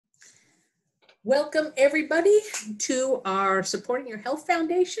Welcome everybody to our Supporting Your Health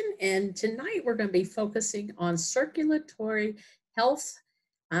Foundation. And tonight we're going to be focusing on circulatory health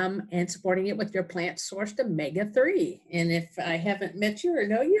and supporting it with your plant-sourced omega-3. And if I haven't met you or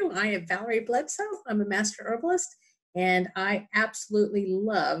know you, I am Valerie Bledsoe. I'm a master herbalist, and I absolutely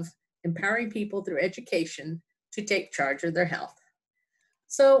love empowering people through education to take charge of their health.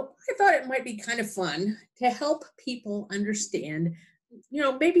 So I thought it might be kind of fun to help people understand,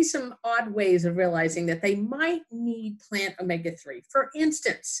 maybe some odd ways of realizing that they might need plant omega-3. For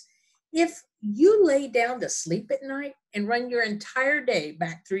instance, if you lay down to sleep at night and run your entire day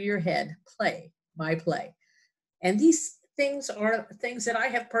back through your head, play by play. And these things are things that I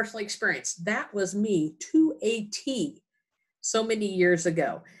have personally experienced. That was me to a T so many years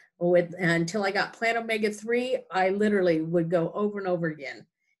ago. Until I got plant omega-3, I literally would go over and over again.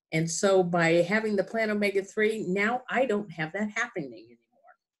 And so by having the plant omega-3, now I don't have that happening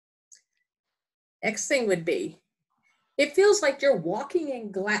anymore. Next thing would be, it feels like you're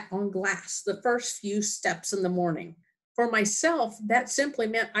walking on glass the first few steps in the morning. For myself, that simply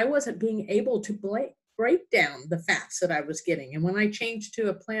meant I wasn't being able to break down the fats that I was getting. And when I changed to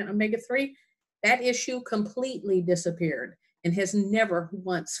a plant omega-3, that issue completely disappeared and has never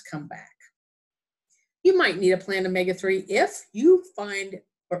once come back. You might need a plant omega-3 if you find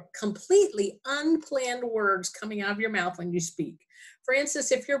completely unplanned words coming out of your mouth when you speak. For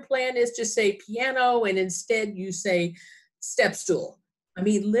instance, if your plan is to say piano and instead you say step stool. I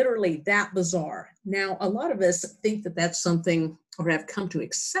mean, literally that bizarre. Now, a lot of us think that that's something, or have come to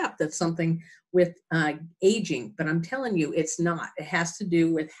accept that's something with aging, but I'm telling you, it's not. It has to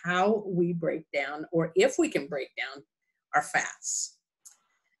do with how we break down, or if we can break down our fats.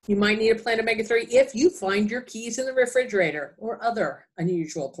 You might need a plant omega-3 if you find your keys in the refrigerator or other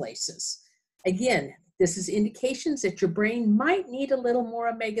unusual places. Again, this is indications that your brain might need a little more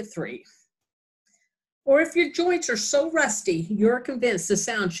omega-3. Or if your joints are so rusty, you're convinced the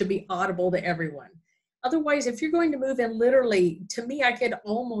sound should be audible to everyone. Otherwise, if you're going to move in, literally, to me, I could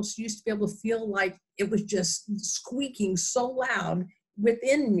almost used to be able to feel like it was just squeaking so loud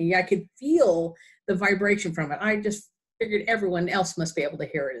within me. I could feel the vibration from it. I just figured everyone else must be able to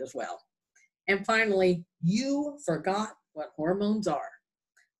hear it as well. And finally, you forgot what hormones are.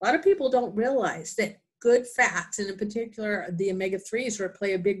 A lot of people don't realize that good fats, and in particular the omega-3s,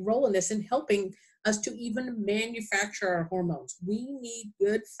 play a big role in this in helping us to even manufacture our hormones. We need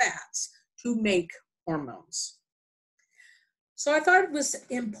good fats to make hormones. So I thought it was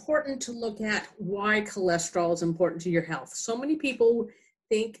important to look at why cholesterol is important to your health. So many people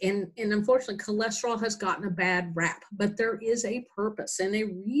think, and unfortunately, cholesterol has gotten a bad rap, but there is a purpose and a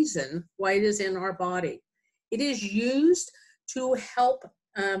reason why it is in our body. It is used to help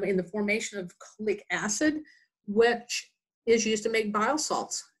in the formation of cholic acid, which is used to make bile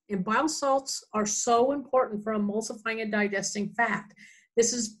salts. And bile salts are so important for emulsifying and digesting fat.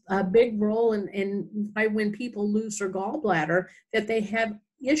 This is a big role in why when people lose their gallbladder, that they have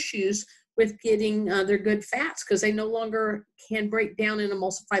issues with getting their good fats because they no longer can break down and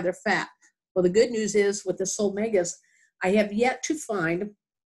emulsify their fat. Well, the good news is with the Solmegas, I have yet to find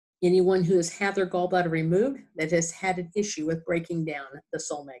anyone who has had their gallbladder removed that has had an issue with breaking down the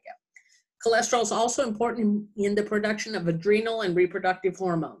Solmega. Cholesterol is also important in the production of adrenal and reproductive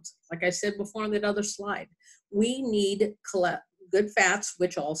hormones. Like I said before on that other slide, we need good fats,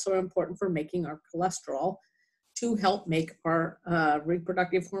 which also are important for making our cholesterol, to help make our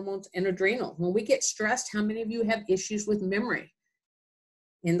reproductive hormones and adrenal. When we get stressed, how many of you have issues with memory?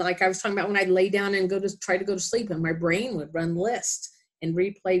 And like I was talking about, when I lay down and try to go to sleep, and my brain would run lists and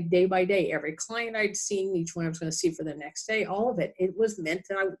replay day by day every client I'd seen, each one I was going to see for the next day, all of it. It was meant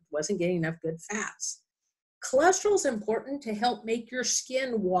that I wasn't getting enough good fats. Cholesterol is important to help make your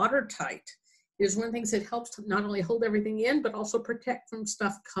skin watertight. It is one of the things that helps to not only hold everything in, but also protect from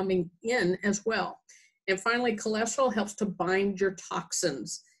stuff coming in as well. And finally, cholesterol helps to bind your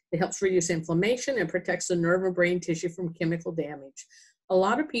toxins. It helps reduce inflammation and protects the nerve and brain tissue from chemical damage. A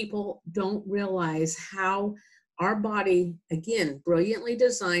lot of people don't realize how our body, again, brilliantly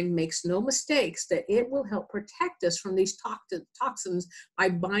designed, makes no mistakes, that it will help protect us from these toxins by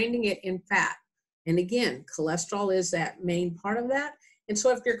binding it in fat. And again, cholesterol is that main part of that. And so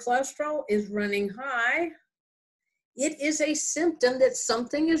if your cholesterol is running high, it is a symptom that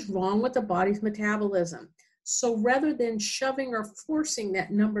something is wrong with the body's metabolism. So rather than shoving or forcing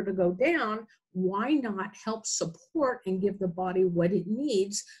that number to go down, why not help support and give the body what it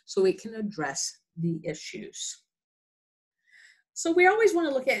needs so it can address the issues? So we always want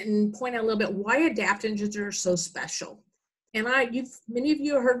to look at and point out a little bit why adaptogens are so special. And many of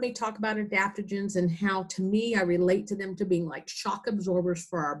you have heard me talk about adaptogens and how, to me, I relate to them to being like shock absorbers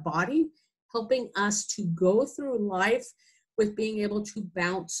for our body, helping us to go through life with being able to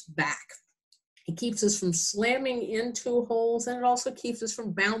bounce back. It keeps us from slamming into holes, and it also keeps us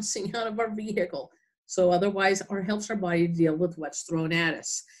from bouncing out of our vehicle. So otherwise, it helps our body deal with what's thrown at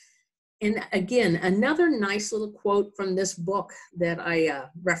us. And again, another nice little quote from this book that I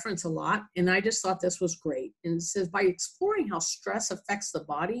reference a lot, and I just thought this was great. And it says, by exploring how stress affects the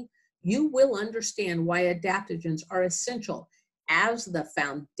body, you will understand why adaptogens are essential as the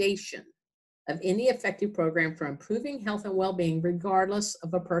foundation of any effective program for improving health and well-being, regardless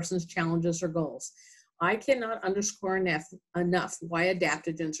of a person's challenges or goals. I cannot underscore enough why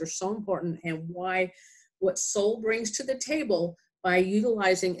adaptogens are so important and why what Soul brings to the table by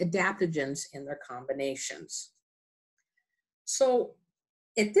utilizing adaptogens in their combinations. So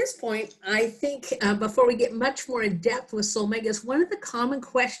at this point, I think before we get much more in depth with Soul Megas, one of the common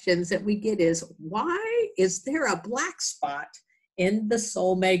questions that we get is, why is there a black spot in the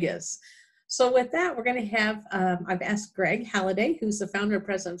Soul Megas? So with that, we're going to have, I've asked Greg Halliday, who's the founder and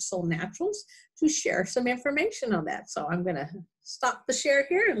president of Soul Naturals, to share some information on that. So I'm going to stop the share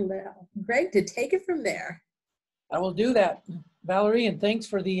here and let Greg to take it from there. I will do that, Valerie, and thanks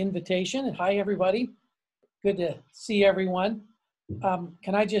for the invitation. And hi, everybody. Good to see everyone.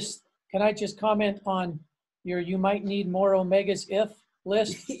 Can I just comment on your "you might need more omegas if"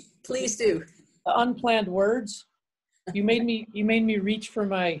 list? Please do. The unplanned words. You made me reach for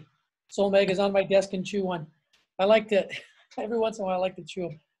my Soul Megas on my desk and chew one. I like to, every once in a while, I like to chew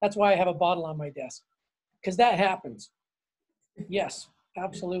them. That's why I have a bottle on my desk, because that happens. Yes,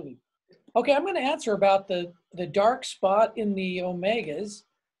 absolutely. Okay, I'm going to answer about the dark spot in the omegas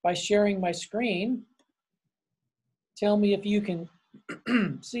by sharing my screen. Tell me if you can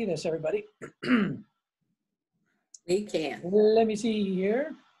see this, everybody. We can. Let me see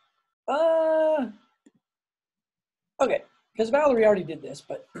here. Okay, because Valerie already did this,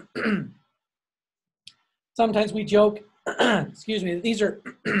 but sometimes we joke, excuse me, these are,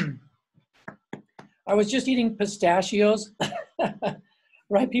 I was just eating pistachios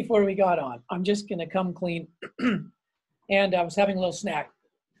right before we got on. I'm just gonna come clean. And I was having a little snack.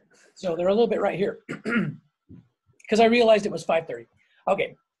 So they're a little bit right here because I realized it was 5:30.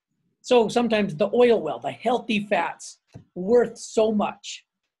 Okay, so sometimes the oil well, the healthy fats, worth so much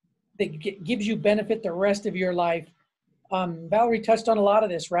that gives you benefit the rest of your life. Valerie touched on a lot of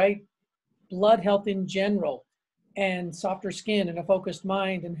this, right? Blood health in general, and softer skin and a focused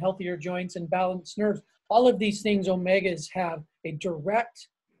mind and healthier joints and balanced nerves. All of these things omegas have a direct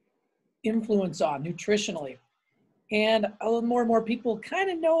influence on nutritionally. And a little more and more people kind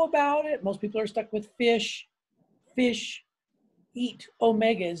of know about it. Most people are stuck with fish. Fish eat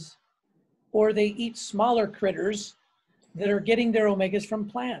omegas, or they eat smaller critters that are getting their omegas from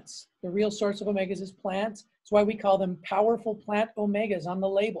plants. The real source of omegas is plants. That's why we call them powerful plant omegas on the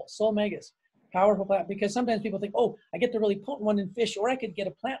label, Soul Megas. Powerful plant, because sometimes people think, oh, I get the really potent one in fish, or I could get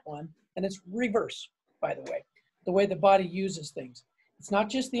a plant one, and it's reverse, by the way the body uses things. It's not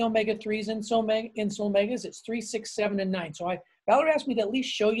just the omega-3s in Soul Megas, it's 3, 6, 7, and 9. So Valerie asked me to at least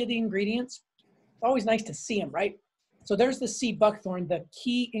show you the ingredients. It's always nice to see them, right? So there's the sea buckthorn, the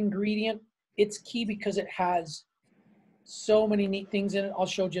key ingredient. It's key because it has so many neat things in it. I'll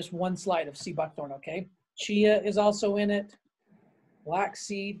show just one slide of sea buckthorn, okay? Chia is also in it, black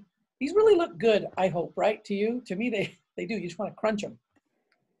seed. These really look good, I hope, right, to you? To me, they do. You just want to crunch them.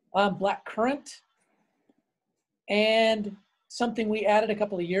 Black currant, and something we added a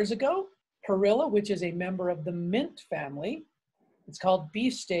couple of years ago, perilla, which is a member of the mint family. It's called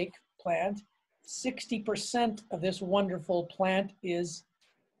beefsteak plant. 60% of this wonderful plant is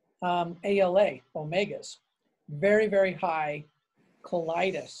ALA, omegas. Very, very high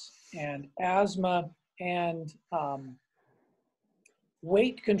colitis and asthma and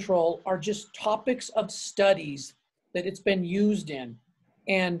weight control are just topics of studies that it's been used in,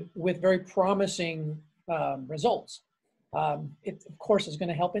 and with very promising results. It, of course, is going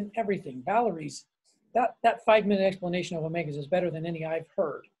to help in everything. Valerie's, that 5-minute explanation of omegas is better than any I've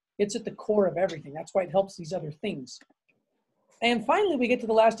heard. It's at the core of everything. That's why it helps these other things. And finally, we get to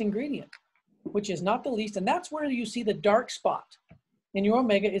the last ingredient, which is not the least, and that's where you see the dark spot. In your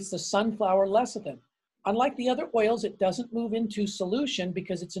omega, it's the sunflower lecithin. Unlike the other oils, it doesn't move into solution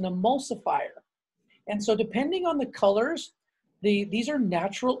because it's an emulsifier. And so depending on the colors, these are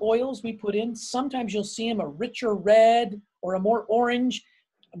natural oils we put in. Sometimes you'll see them a richer red or a more orange.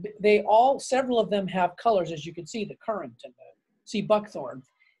 Several of them have colors, as you can see, the currant and the sea buckthorn.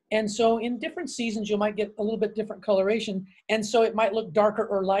 And so in different seasons, you might get a little bit different coloration. And so it might look darker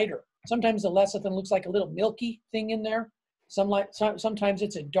or lighter. Sometimes the lecithin looks like a little milky thing in there. Sometimes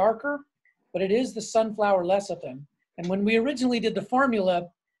it's a darker, but it is the sunflower lecithin. And when we originally did the formula,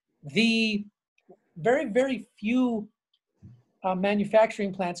 The very, very few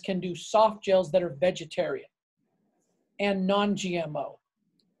manufacturing plants can do soft gels that are vegetarian and non-GMO.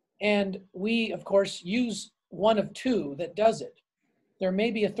 And we, of course, use one of two that does it. There may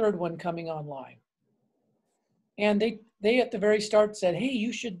be a third one coming online. And they at the very start said, hey,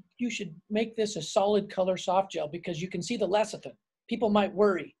 you should make this a solid color soft gel because you can see the lecithin. People might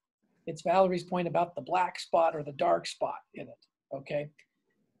worry. It's Valerie's point about the black spot or the dark spot in it, okay?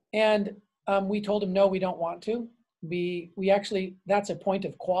 And we told him, no, we don't want to. We actually, that's a point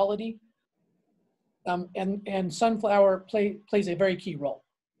of quality. And sunflower plays a very key role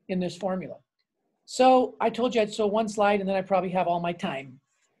in this formula. So I told you I'd show one slide and then I probably have all my time.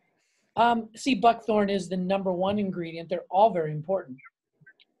 See, buckthorn is the #1 ingredient. They're all very important,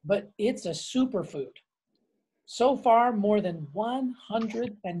 but it's a superfood. So far, more than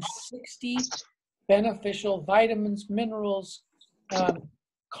 160 beneficial vitamins, minerals,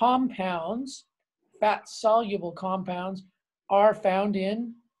 compounds, fat-soluble compounds are found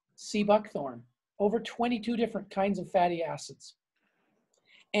in sea buckthorn. Over 22 different kinds of fatty acids.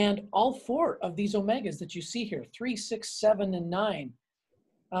 And all 4 of these omegas that you see here, 3, 6, 7, and 9,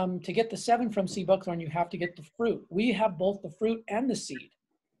 to get the 7 from sea buckthorn, you have to get the fruit. We have both the fruit and the seed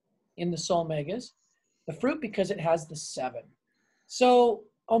in the Solmegas. The fruit because it has the 7. So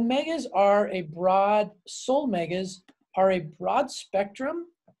omegas are a broad, Solmegas are a broad spectrum.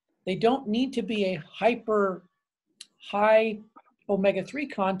 They don't need to be a hyper high omega-3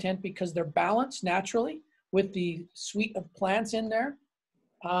 content because they're balanced naturally with the suite of plants in there.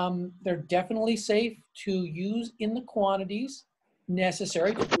 They're definitely safe to use in the quantities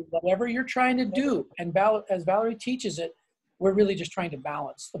necessary to do whatever you're trying to do. And as Valerie teaches it, we're really just trying to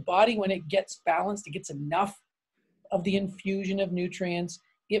balance. The body, when it gets balanced, it gets enough of the infusion of nutrients,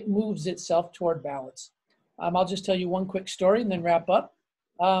 it moves itself toward balance. I'll just tell you one quick story and then wrap up.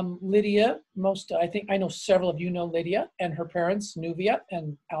 Lydia, I think I know several of you know Lydia and her parents, Nuvia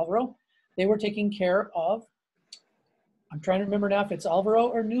and Alvaro. They were taking care of, I'm trying to remember now if it's Alvaro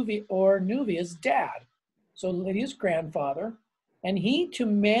or Nuvia's dad. So Lydia's grandfather, and he, to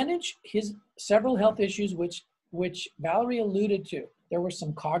manage his several health issues, which Valerie alluded to, there were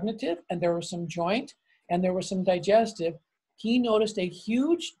some cognitive and there were some joint and there were some digestive. He noticed a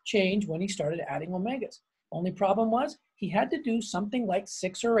huge change when he started adding omegas. Only problem was he had to do something like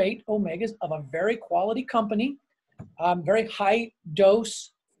 6 or 8 omegas of a very quality company, very high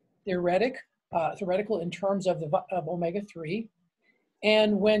dose theoretical in terms of omega-3.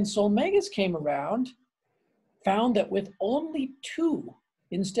 And when Solmegas came around, found that with only 2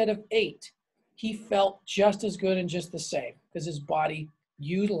 instead of 8, he felt just as good and just the same because his body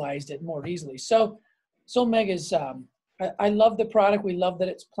utilized it more easily. So Solmegas, I love the product. We love that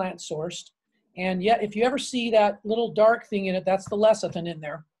it's plant sourced. And yet, if you ever see that little dark thing in it, that's the lecithin in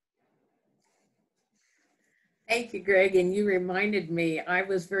there. Thank you, Greg. And you reminded me, I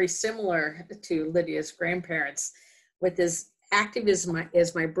was very similar to Lydia's grandparents with as active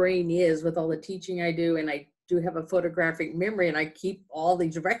as my brain is with all the teaching I do. And I do have a photographic memory and I keep all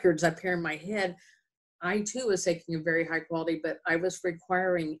these records up here in my head. I too was taking a very high quality, but I was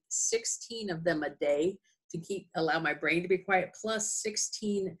requiring 16 of them a day to allow my brain to be quiet, plus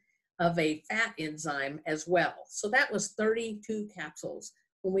 16 of a fat enzyme as well. So that was 32 capsules.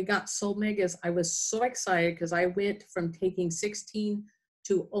 When we got Solmegas, I was so excited because I went from taking 16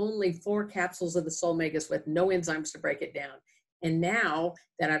 to only 4 capsules of the Solmegas with no enzymes to break it down. And now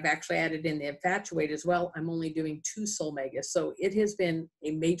that I've actually added in the infatuate as well, I'm only doing 2 Solmegas. So it has been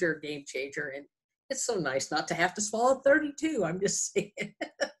a major game changer. And it's so nice not to have to swallow 32. I'm just saying.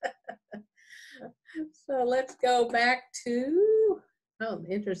 So let's go back to, oh,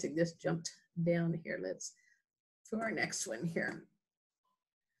 interesting. This jumped down here. Let's to our next one here.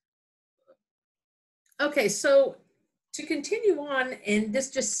 Okay, so to continue on, and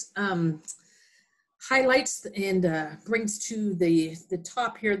this just highlights and brings to the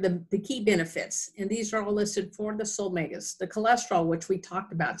top here the key benefits. And these are all listed for the Solmegas. The cholesterol, which we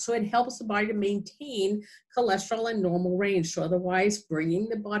talked about. So it helps the body to maintain cholesterol in normal range. So otherwise bringing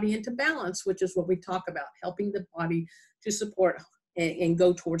the body into balance, which is what we talk about, helping the body to support and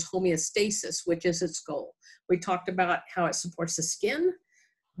go towards homeostasis, which is its goal. We talked about how it supports the skin,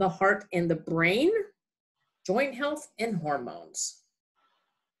 the heart, and the brain, joint health, and hormones.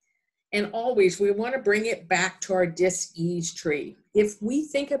 And always, we want to bring it back to our dis-ease tree. If we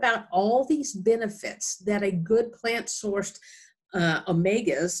think about all these benefits that a good plant-sourced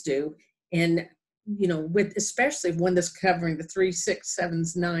omegas do, and with especially one that's covering the 3, 6,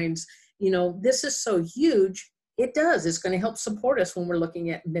 7s, 9s, this is so huge. It does. It's going to help support us when we're looking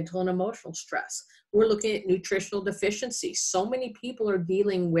at mental and emotional stress. We're looking at nutritional deficiency. So many people are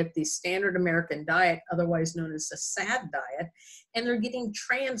dealing with the standard American diet, otherwise known as the SAD diet, and they're getting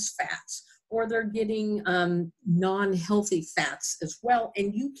trans fats, or they're getting non-healthy fats as well.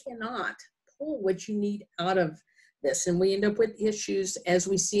 And you cannot pull what you need out of this. And we end up with issues, as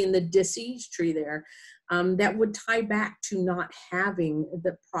we see in the disease tree there, that would tie back to not having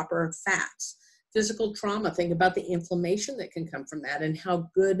the proper fats. Physical trauma, think about the inflammation that can come from that and how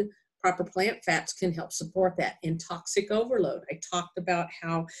good proper plant fats can help support that. And toxic overload. I talked about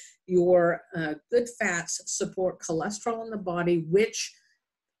how your good fats support cholesterol in the body, which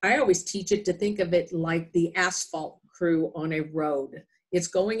I always teach it to think of it like the asphalt crew on a road. It's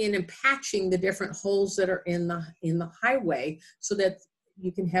going in and patching the different holes that are in the highway so that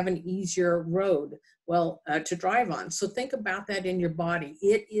you can have an easier road to drive on. So think about that in your body.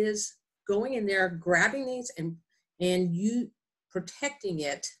 It is going in there, grabbing these and you protecting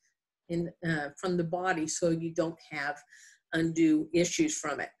it from the body so you don't have undue issues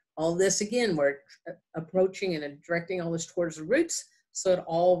from it. All this, again, we're approaching and directing all this towards the roots so it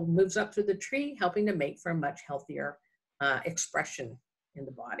all moves up through the tree, helping to make for a much healthier expression in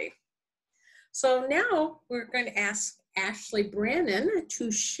the body. So now we're going to ask Ashley Brannon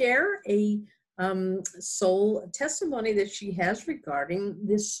to share a soul testimony that she has regarding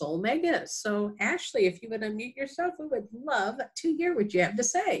this soul mega. So Ashley, if you would unmute yourself, we would love to hear what you have to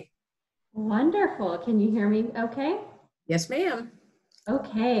say. Wonderful. Can you hear me okay? Yes, ma'am.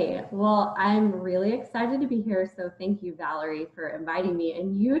 Okay. Well, I'm really excited to be here. So thank you, Valerie, for inviting me.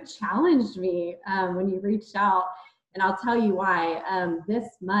 And you challenged me when you reached out. And I'll tell you why. This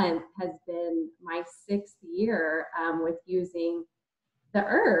month has been my 6th year with using the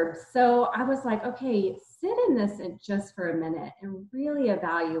herbs. So I was like, okay, sit in this just for a minute and really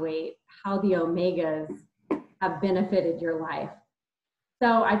evaluate how the omegas have benefited your life.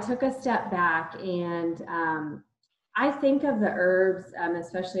 So I took a step back and I think of the herbs,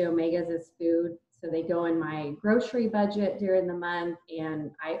 especially omegas, as food. So they go in my grocery budget during the month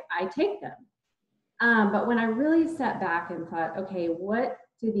and I take them. But when I really sat back and thought, okay, what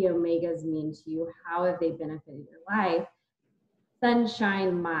do the omegas mean to you? How have they benefited your life?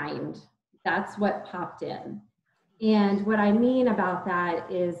 Sunshine mind, that's what popped in. And what I mean about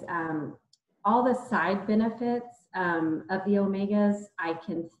that is all the side benefits of the omegas. I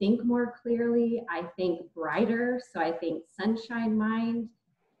can think more clearly. I think brighter. So I think sunshine mind.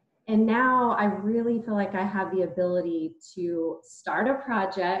 And now I really feel like I have the ability to start a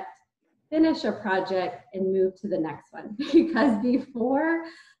project, finish a project, and move to the next one. Because before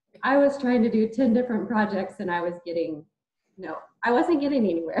I was trying to do 10 different projects and I wasn't getting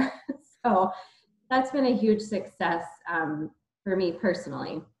anywhere. So that's been a huge success for me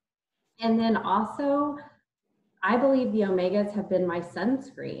personally. And then also, I believe the omegas have been my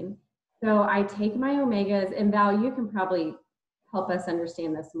sunscreen. So I take my omegas, and Val, you can probably help us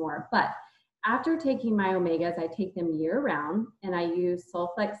understand this more, but after taking my omegas, I take them year round, and I use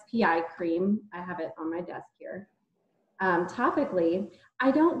Solflex PI cream. I have it on my desk here. Topically,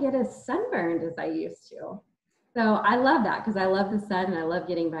 I don't get as sunburned as I used to. So I love that because I love the sun and I love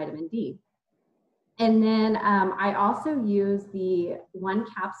getting vitamin D. And then I also use the 1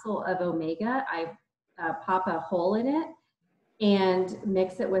 capsule of omega. I pop a hole in it and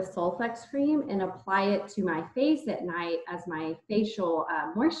mix it with Solflex cream and apply it to my face at night as my facial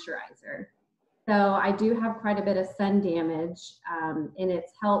moisturizer. So I do have quite a bit of sun damage, and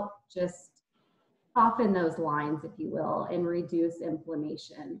it's helped just soften those lines, if you will, and reduce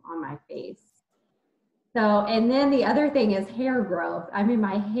inflammation on my face. So, and then the other thing is hair growth. I mean,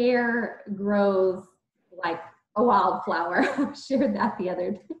 my hair grows like a wildflower. I shared that the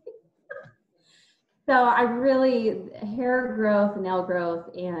other day. So I really, hair growth, nail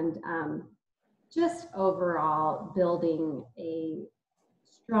growth, and just overall building a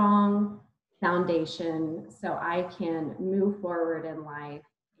strong foundation so I can move forward in life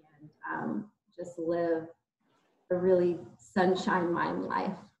and just live a really sunshine mind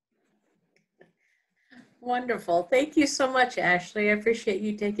life. Wonderful. Thank you so much, Ashley. I appreciate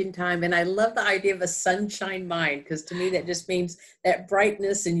you taking time. And I love the idea of a sunshine mind, because to me that just means that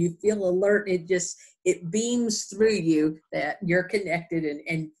brightness and you feel alert. It beams through you that you're connected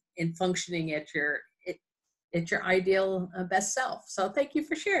and functioning at your ideal best self. So thank you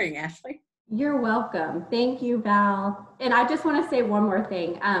for sharing, Ashley. You're welcome. Thank you, Val. And I just want to say one more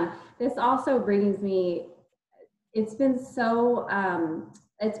thing. This also brings me, it's been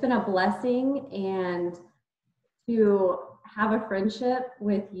a blessing and to have a friendship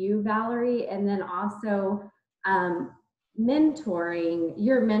with you, Valerie, and then also mentoring,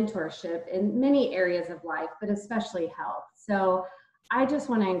 your mentorship in many areas of life, but especially health. So I just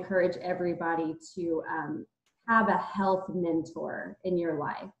want to encourage everybody to have a health mentor in your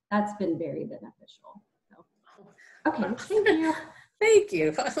life. That's been very beneficial. So, okay, thank you. Thank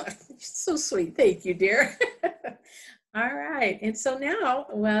you. So sweet. Thank you, dear. All right. And so now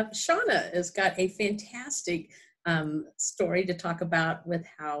Shauna has got a fantastic story to talk about with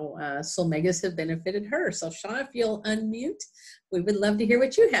how Soul Megas have benefited her. So Shauna, if you'll unmute, we would love to hear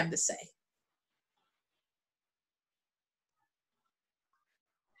what you have to say.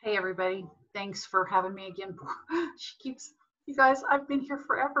 Hey, everybody. Thanks for having me again. You guys, I've been here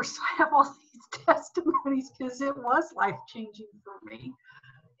forever, so I have all these testimonies because it was life-changing for me.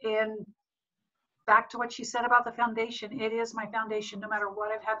 And back to what she said about the foundation, it is my foundation no matter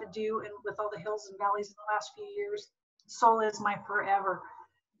what I've had to do, and with all the hills and valleys in the last few years, soul is my forever.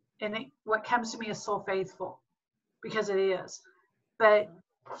 And what comes to me is soul faithful, because it is. But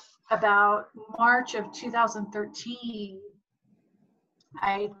about March of 2013,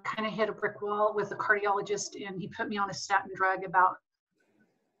 I kind of hit a brick wall with a cardiologist, and he put me on a statin drug about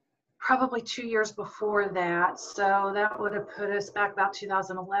probably 2 years before that. So that would have put us back about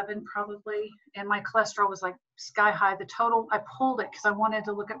 2011 probably. And my cholesterol was like sky high. The total, I pulled it because I wanted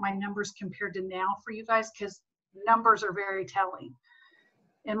to look at my numbers compared to now for you guys, because numbers are very telling.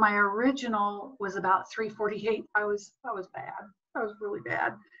 And my original was about 348. I was bad. I was really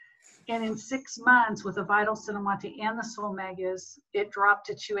bad. And in 6 months with the Vital Cinemonte and the Soul Megas, it dropped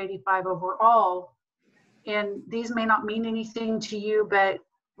to 285 overall. And these may not mean anything to you, but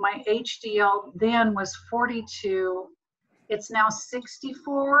my HDL then was 42. It's now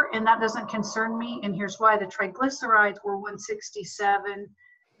 64, and that doesn't concern me. And here's why: the triglycerides were 167,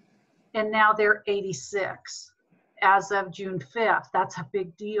 and now they're 86 as of June 5th. That's a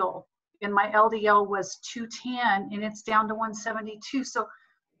big deal. And my LDL was 210, and it's down to 172. So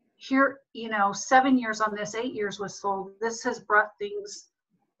here, 7 years on this, 8 years with Soul, this has brought things,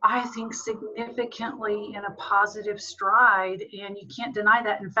 I think, significantly in a positive stride, and you can't deny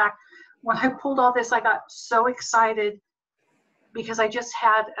that. In fact, when I pulled all this, I got so excited because I just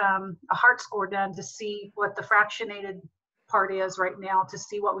had a heart score done to see what the fractionated part is right now, to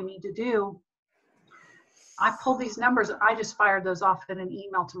see what we need to do. I pulled these numbers, and I just fired those off in an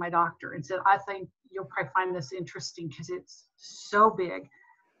email to my doctor and said, I think you'll probably find this interesting because it's so big.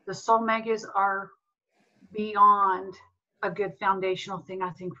 The Soul Megas are beyond a good foundational thing,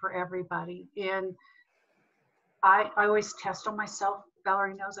 I think, for everybody. And I always test on myself.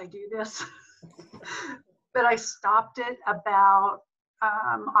 Valerie knows I do this. But I stopped it about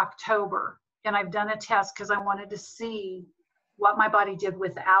October. And I've done a test because I wanted to see what my body did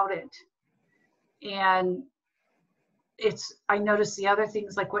without it. And I noticed the other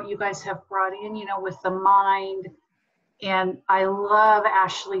things like what you guys have brought in, with the mind. And I love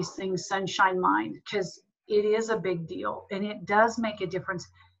Ashley's thing, Sunshine Mind, because it is a big deal and it does make a difference.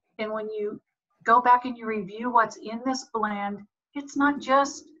 And when you go back and you review what's in this blend, it's not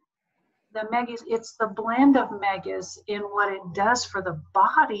just the megas, it's the blend of megas, and what it does for the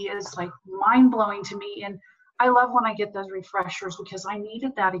body is like mind-blowing to me. And I love when I get those refreshers because I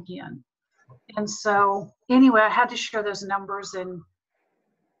needed that again. And so anyway, I had to share those numbers, and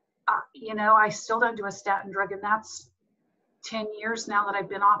I still don't do a statin drug, and that's 10 years now that I've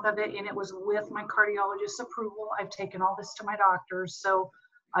been off of it, and it was with my cardiologist's approval. I've taken all this to my doctors, so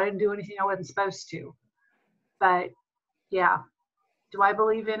I didn't do anything I wasn't supposed to. But yeah, do I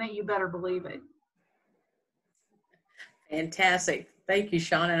believe in it? You better believe it. Fantastic. Thank you,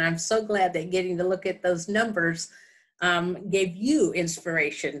 Shauna. And I'm so glad that getting to look at those numbers gave you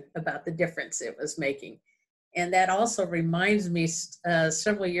inspiration about the difference it was making. And that also reminds me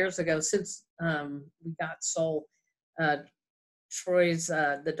several years ago, since we got Soul, Troy's,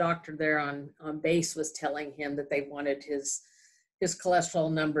 the doctor there on base was telling him that they wanted his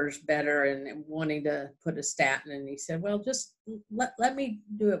cholesterol numbers better and wanting to put a statin. And he said, well, just let me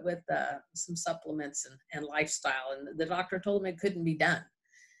do it with some supplements and lifestyle. And the doctor told him it couldn't be done.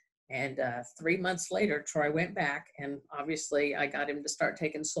 And 3 months later, Troy went back, and obviously I got him to start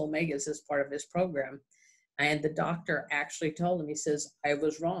taking Soul Megas as part of his program. And the doctor actually told him, he says, I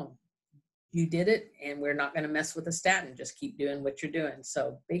was wrong. You did it, and we're not going to mess with the statin. Just keep doing what you're doing.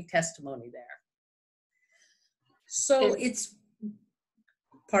 So big testimony there. So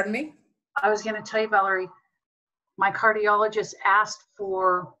pardon me? I was going to tell you, Valerie, my cardiologist asked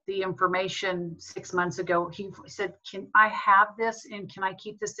for the information 6 months ago. He said, can I have this, and can I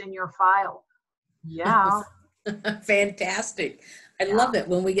keep this in your file? Yeah. Fantastic. I love it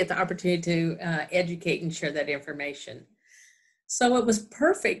when we get the opportunity to educate and share that information. So it was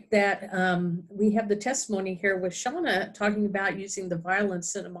perfect that we have the testimony here with Shauna talking about using the vial and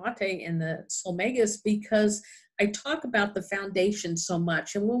cinnamate and the Solmegas, because I talk about the foundation so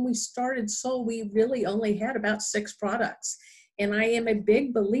much. And when we started Sol, we really only had about 6 products. And I am a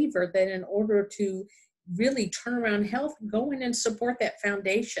big believer that in order to really turn around health, go in and support that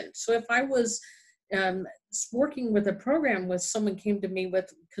foundation. So if I was working with a program with someone came to me with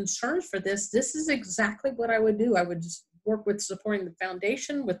concerns for this is exactly what I would do. I would just work with supporting the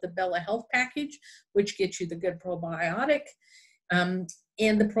foundation with the Bella Health Package, which gets you the good probiotic. And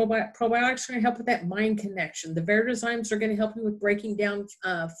the probiotics are going to help with that mind connection. The Veritazymes are going to help you with breaking down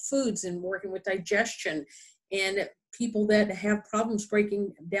foods and working with digestion. And people that have problems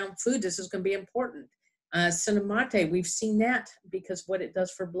breaking down food, this is going to be important. Cinnamate, we've seen that because what it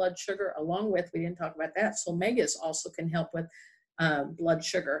does for blood sugar, along with, we didn't talk about that, Solmegas also can help with blood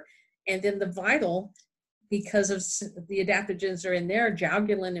sugar. And then the Vital, because of the adaptogens are in there,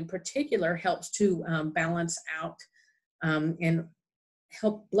 Jaugulin in particular helps to balance out and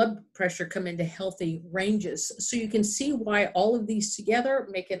help blood pressure come into healthy ranges. So you can see why all of these together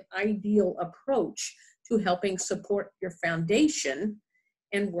make an ideal approach to helping support your foundation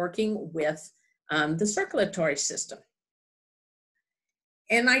and working with the circulatory system.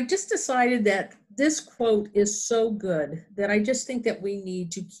 And I just decided that this quote is so good that I just think that we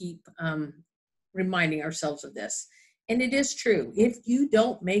need to keep reminding ourselves of this. And it is true. If you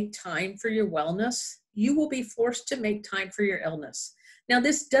don't make time for your wellness, you will be forced to make time for your illness. Now,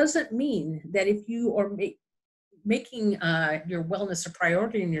 this doesn't mean that if you are making your wellness a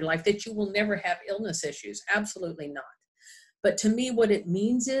priority in your life, that you will never have illness issues. Absolutely not. But to me, what it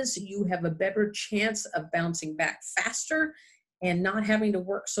means is you have a better chance of bouncing back faster and not having to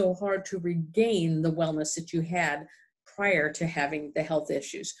work so hard to regain the wellness that you had prior to having the health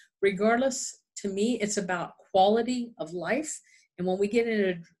issues. Regardless, to me, it's about quality of life. And when we get in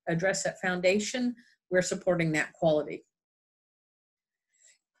and address that foundation, we're supporting that quality.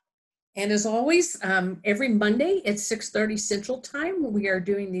 And as always, every Monday at 6:30 Central Time, we are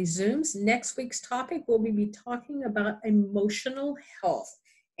doing these Zooms. Next week's topic, we'll be talking about emotional health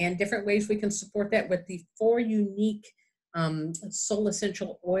and different ways we can support that with the 4 unique Soul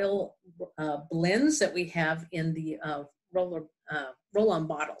Essential Oil blends that we have in the roll-on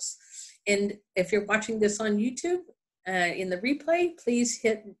bottles. And if you're watching this on YouTube, in the replay, please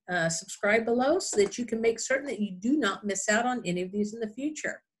hit subscribe below so that you can make certain that you do not miss out on any of these in the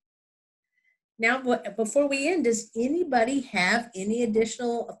future. Now, before we end, does anybody have any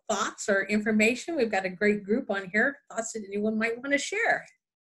additional thoughts or information? We've got a great group on here. Thoughts that anyone might want to share?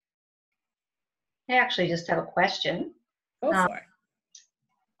 I actually just have a question. Go for it.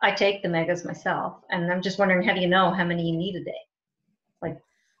 I take the megas myself, and I'm just wondering, how do you know how many you need a day? Like,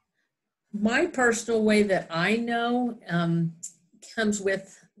 my personal way that I know comes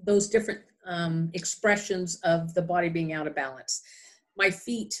with those different expressions of the body being out of balance. My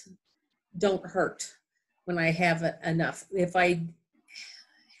feet don't hurt when I have enough. If I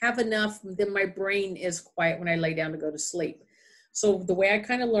have enough, then my brain is quiet when I lay down to go to sleep. So the way I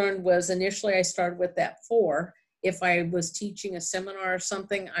kind of learned was initially I started with that 4. If I was teaching a seminar or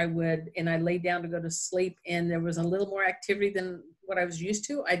something, I laid down to go to sleep and there was a little more activity than what I was used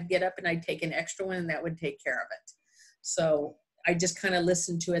to, I'd get up and I'd take an extra one and that would take care of it. So I just kind of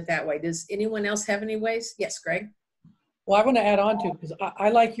listened to it that way. Does anyone else have any ways? Yes, Greg? Well, I want to add on to, because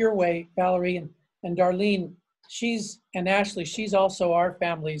I like your way, Valerie, and Darlene, and Ashley, she's also our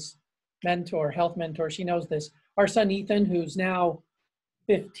family's mentor, health mentor. She knows this. Our son, Ethan, who's now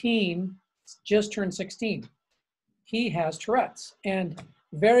 15, just turned 16. He has Tourette's and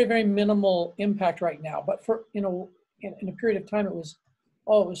very, very minimal impact right now. But for, in a period of time, it was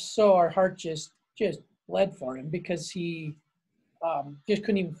so, our heart just bled for him because he just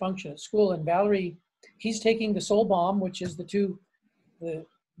couldn't even function at school. And Valerie, he's taking the Soul Balm, which is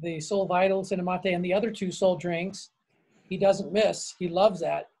the Soul Vital, Cinnamate, and the other 2 Soul drinks. He doesn't miss. He loves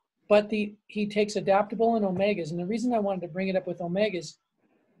that. But he takes Adaptable and Omegas. And the reason I wanted to bring it up with Omegas,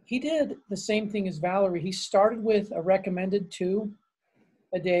 he did the same thing as Valerie. He started with a recommended 2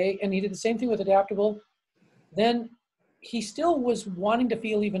 a day, and he did the same thing with Adaptable. Then he still was wanting to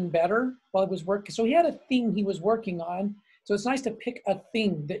feel even better while it was working. So he had a thing he was working on. So it's nice to pick a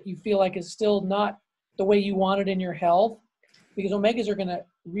thing that you feel like is still not the way you want it in your health, because Omegas are going to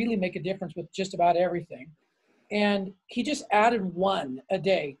really make a difference with just about everything. And he just added 1 a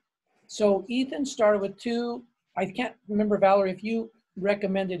day. So Ethan started with 2. I can't remember, Valerie, if you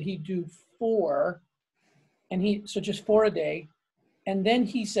recommended he do 4, and so just 4 a day. And then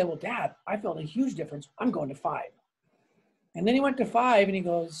he said, well, Dad, I felt a huge difference. I'm going to 5. And then he went to 5 and he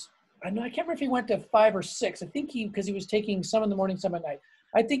goes, I know, I can't remember if he went to 5 or 6. I think because he was taking some in the morning, some at night.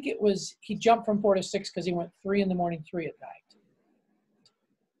 I think it was, he jumped from 4 to 6 because he went 3 in the morning, 3 at night.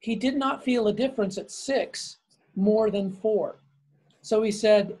 He did not feel a difference at 6 more than 4. So he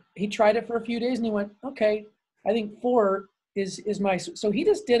said, he tried it for a few days and he went, okay, I think 4 is my, so he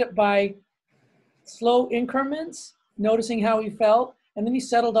just did it by slow increments, noticing how he felt, and then he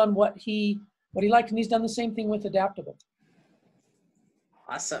settled on what he liked, and he's done the same thing with adaptable.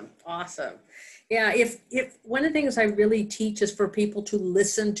 Awesome. Awesome. Yeah. If one of the things I really teach is for people to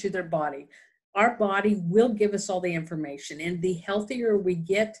listen to their body. Our body will give us all the information, and the healthier we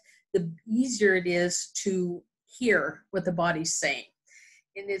get, the easier it is to hear what the body's saying.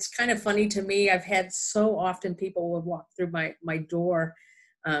 And it's kind of funny to me. I've had so often people would walk through my door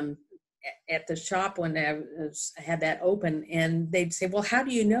at the shop when I had that open, and they'd say, well, how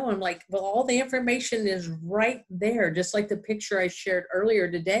do you know? I'm like, well, all the information is right there. Just like the picture I shared earlier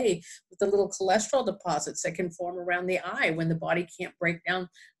today with the little cholesterol deposits that can form around the eye when the body can't break down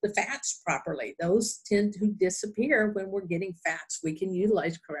the fats properly. Those tend to disappear when we're getting fats we can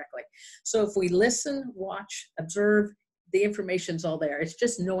utilize correctly. So if we listen, watch, observe, the information's all there. It's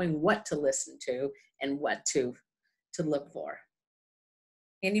just knowing what to listen to and what to look for.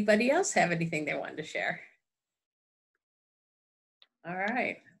 Anybody else have anything they wanted to share? All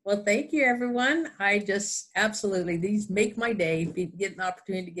right. Well, thank you, everyone. I just absolutely, these make my day, get an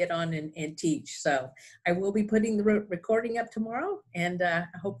opportunity to get on and teach. So I will be putting the recording up tomorrow, and I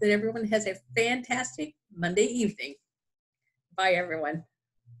hope that everyone has a fantastic Monday evening. Bye, everyone.